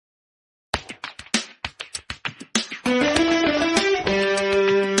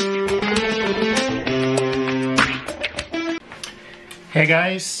Hey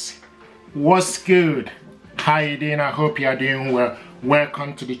guys, what's good? How you doing? I hope you are doing well.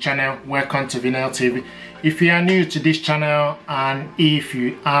 Welcome to the channel. Welcome to Vinyl TV. If you are new to this channel and if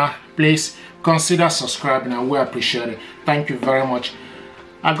you are, please consider subscribing. I will appreciate it. Thank you very much.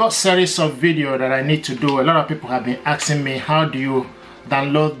 I got series of video that I need to do. A lot of people have been asking me, how do you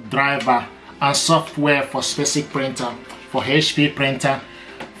download driver and software for specific printer, for HP printer,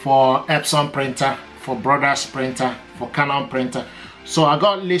 for Epson printer, for Brothers printer, for Canon printer. So I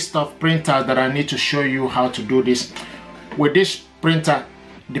got a list of printers that I need to show you how to do this. With this printer,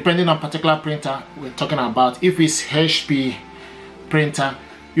 depending on particular printer we're talking about, if it's HP printer,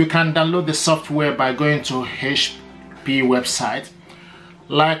 you can download the software by going to HP website.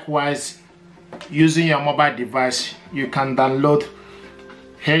 Likewise, using your mobile device, you can download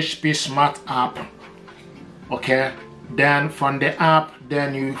HP Smart app. Okay, then from the app,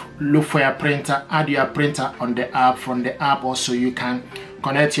 then you look for your printer, add your printer on the app. From the app also you can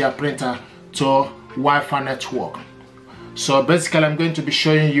connect your printer to Wi-Fi network. So basically I'm going to be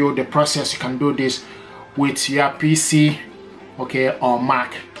showing you the process. You can do this with your PC, okay, or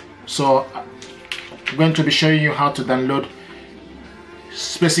Mac. So I'm going to be showing you how to download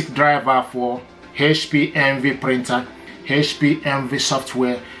specific driver for HP Envy printer, HP Envy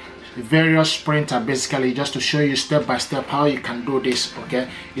software, various printer, basically just to show you step by step how you can do this. Okay,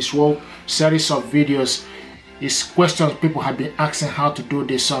 it's one series of videos. It's questions people have been asking how to do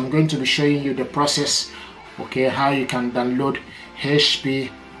this, so I'm going to be showing you the process, okay, how you can download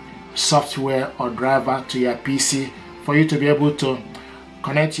HP software or driver to your PC for you to be able to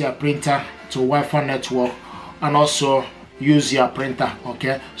connect your printer to Wi-Fi network and also use your printer.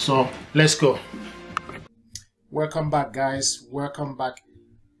 Okay, so let's go. Welcome back guys, welcome back.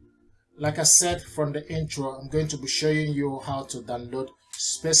 Like I said from the intro, I'm going to be showing you how to download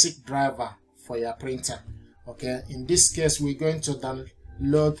specific driver for your printer. Okay, in this case we're going to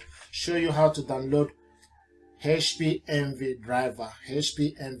show you how to download HP Envy driver,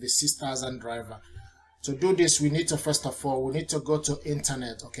 HP Envy 6000 driver. To do this, we need to, first of all, we need to go to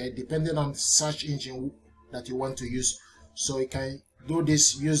internet. Okay, depending on search engine that you want to use. So you can do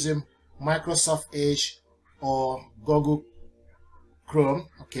this using Microsoft Edge or Google Chrome.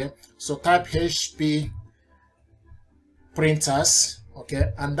 Okay, so type HP printers,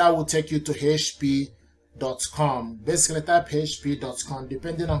 okay, and that will take you to hp.com. basically type hp.com,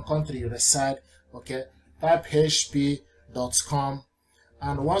 depending on country you reside. Okay, type hp.com,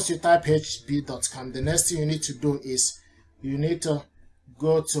 and once you type hp.com, the next thing you need to do is you need to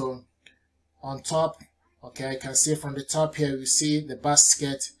go to on top. Okay, you can see from the top here, you see the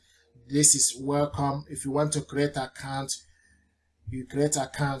basket. This is welcome. If you want to create an account, you create an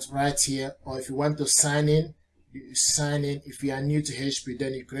account right here, or if you want to sign in, you sign in. If you are new to HP,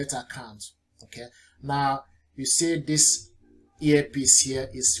 then you create an account. Okay, now you see this earpiece here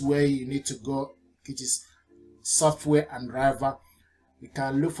is where you need to go. It is software and driver. You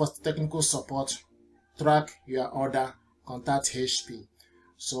can look for technical support, track your order, contact HP.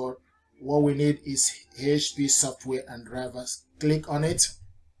 So what we need is HP software and drivers. Click on it.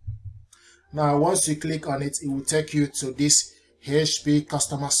 Now once you click on it, it will take you to this HP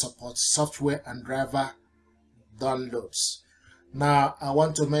customer support, software and driver downloads. Now I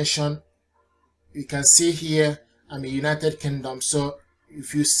want to mention, you can see here I'm in United Kingdom, so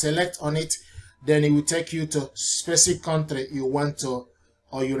if you select on it, then it will take you to specific country you want to,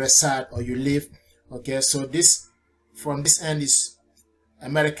 or you reside, or you live. Okay, so this from this end is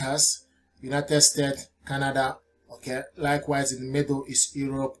Americas, United States, Canada. Okay, likewise in the middle is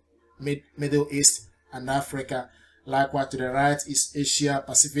Europe, Middle East and Africa. Likewise to the right is Asia,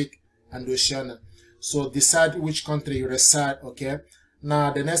 Pacific and Oceania. So decide which country you reside. Okay,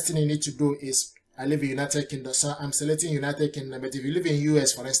 now the next thing you need to do is, I live in United Kingdom, so I'm selecting United Kingdom. But if you live in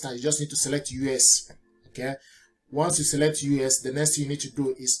US, for instance, you just need to select US. Okay, once you select US, the next thing you need to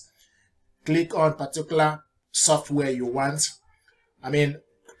do is click on particular software you want,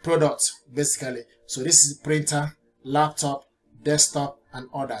 product basically. So this is printer, laptop, desktop and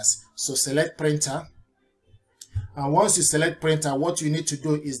others. So select printer, and once you select printer, what you need to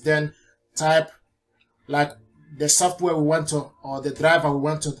do is then type, like, the software we want to, or the driver we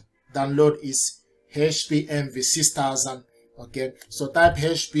want to download is HP Envy 6000. Okay, so type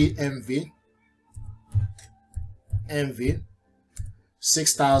HP Envy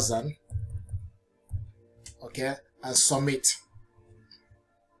 6000, okay, and submit.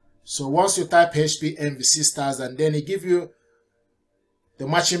 So once you type HP Envy 6000, then it gives you the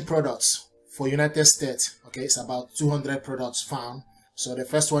matching products for United States. Okay, it's about 200 products found. So the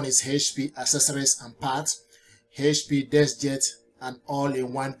first one is HP accessories and parts, HP DeskJet and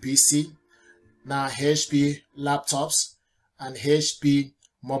all-in-one PC. Now HP laptops and HP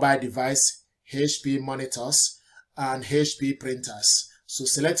mobile device, HP monitors, and HP printers. So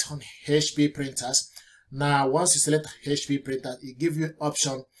select on HP printers. Now once you select HP printers, it gives you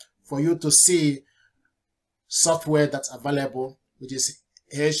option for you to see software that's available, which is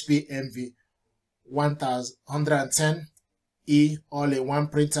HP Envy 1110E all-in-one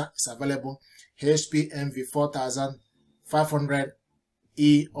printer is available. HP Envy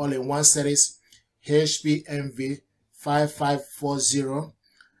 4500E all-in-one series, HP Envy 5540,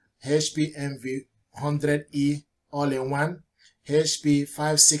 HP Envy 100E all-in-one, HP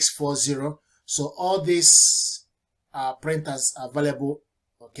 5640. So all these printers are available,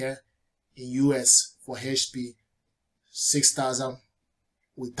 okay, in US for HP 6000.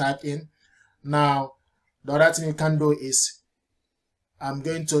 We type in. Now the other thing you can do is I'm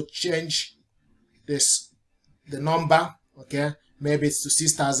going to change the number, okay, maybe it's to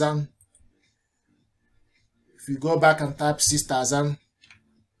 6000. If you go back and type 6000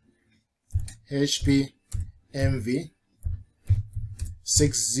 HP Envy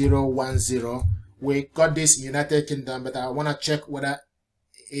 6010, we got this in United Kingdom, but I want to check whether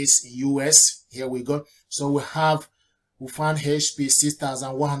it's in US. Here we go. So we found HP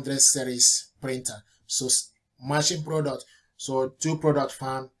 6100 series printer. So matching product. So two product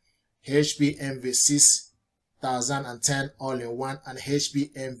found, HP Envy 6010 all-in-one and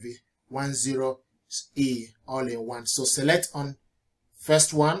HP Envy 10E all-in-one. So select on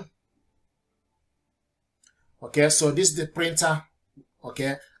first one. Okay, so this is the printer.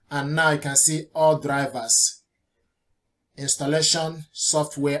 Okay, and now you can see all drivers. Installation,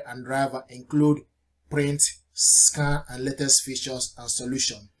 software, and driver include print, scan, and latest features and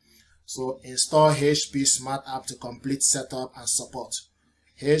solution. So install HP Smart app to complete setup and support.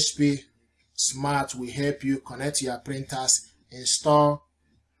 HP Smart will help you connect your printers, install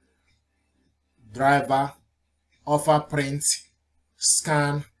driver, offer print,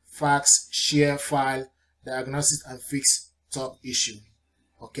 scan, fax, share file, diagnosis, and fix top issue.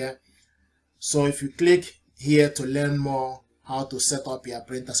 Okay, so if you click here to learn more how to set up your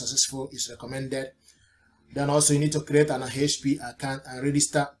printer successful is recommended. Then also you need to create an HP account and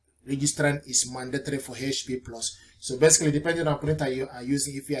registering is mandatory for HP Plus. So basically, depending on printer you are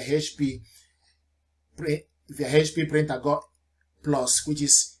using, if your HP printer got Plus, which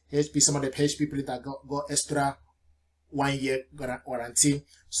is HP, some of the HP printer got extra 1 year warranty.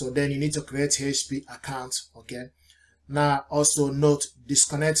 So then you need to create HP account. Okay. Now also note,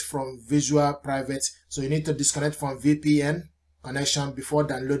 disconnect from Visual Private. So you need to disconnect from VPN connection before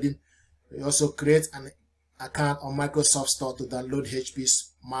downloading. You also create an account on Microsoft Store to download HP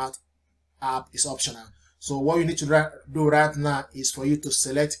Smart app is optional. So what you need to do right now is for you to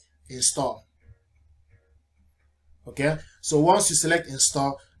select install. Okay, so once you select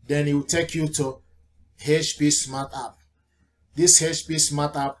install, then it will take you to HP Smart app. This HP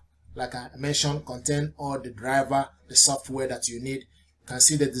Smart app, like I mentioned, contain all the driver, the software that you need. You can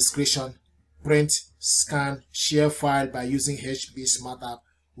see the description: print, scan, share file by using HP Smart app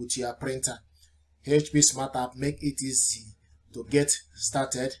with your printer. HP Smart app make it easy to get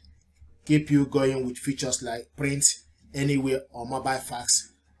started, keep you going with features like print anywhere or mobile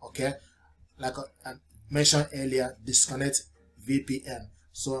fax. Okay, like I mentioned earlier, disconnect VPN.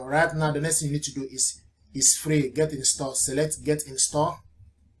 So right now the next thing you need to do is free, get install. Select get install,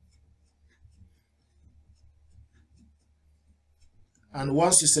 and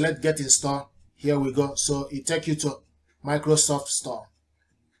once you select get install, here we go. So it take you to Microsoft Store.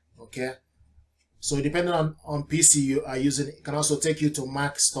 Okay, so depending on PC you are using, it can also take you to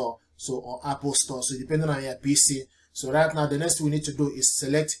Mac Store, so or Apple Store. So depending on your PC. So right now the next thing we need to do is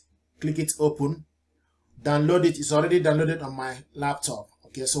select, click it open, download it. It's already downloaded on my laptop.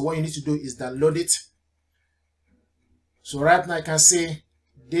 Okay, so what you need to do is download it. So right now I can see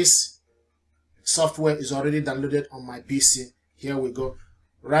this software is already downloaded on my PC. Here we go.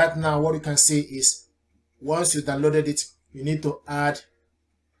 Right now what you can see is once you downloaded it, you need to add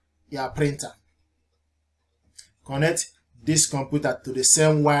your printer. Connect this computer to the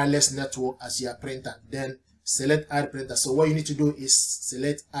same wireless network as your printer, then select add printer. So what you need to do is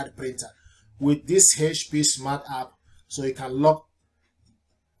select add printer. With this HP Smart app, so you can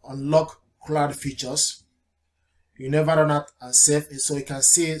unlock cloud features. You never run out and save it, so you can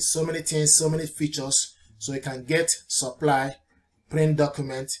see so many things, so many features. So you can get supply, print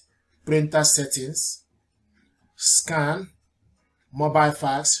document, printer settings, scan, mobile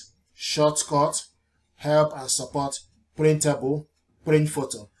fax, shortcut, help and support, printable, print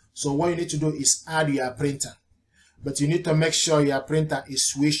photo. So what you need to do is add your printer, but you need to make sure your printer is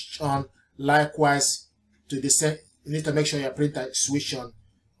switched on. Likewise to the same, you need to make sure your printer is switched on.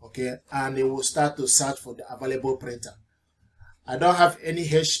 Okay, and it will start to search for the available printer. I don't have any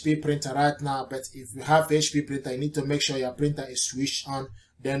HP printer right now, but if you have HP printer, you need to make sure your printer is switched on,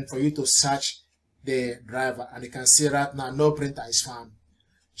 then for you to search the driver, and you can see right now no printer is found.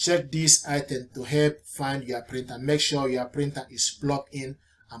 Check this item to help find your printer. Make sure your printer is plugged in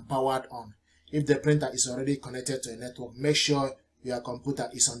and powered on. If the printer is already connected to a network, make sure your computer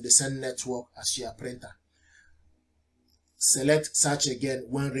is on the same network as your printer. Select search again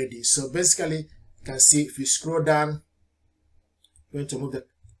when ready. So basically, you can see if you scroll down, I'm going to move the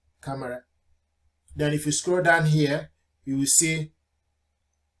camera. Then if you scroll down here, you will see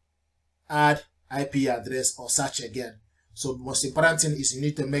add IP address or search again. So most important thing is you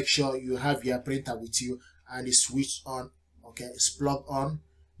need to make sure you have your printer with you and it's switched on, okay, it's plugged on,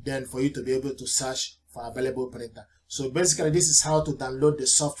 then for you to be able to search for available printer. So basically this is how to download the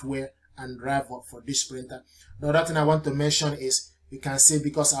software and driver for this printer. The other thing I want to mention is you can see,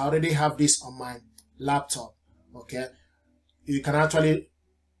 because I already have this on my laptop, okay, you can actually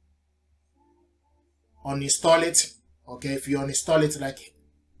uninstall it, okay. If you uninstall it, like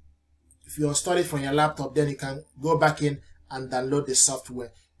if you install it from your laptop, then you can go back in and download the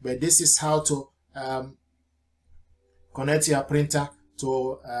software. But this is how to connect your printer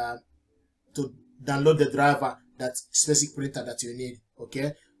to download the driver, that specific printer that you need.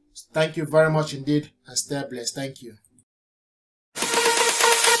 Okay, thank you very much indeed, and stay blessed. Thank you.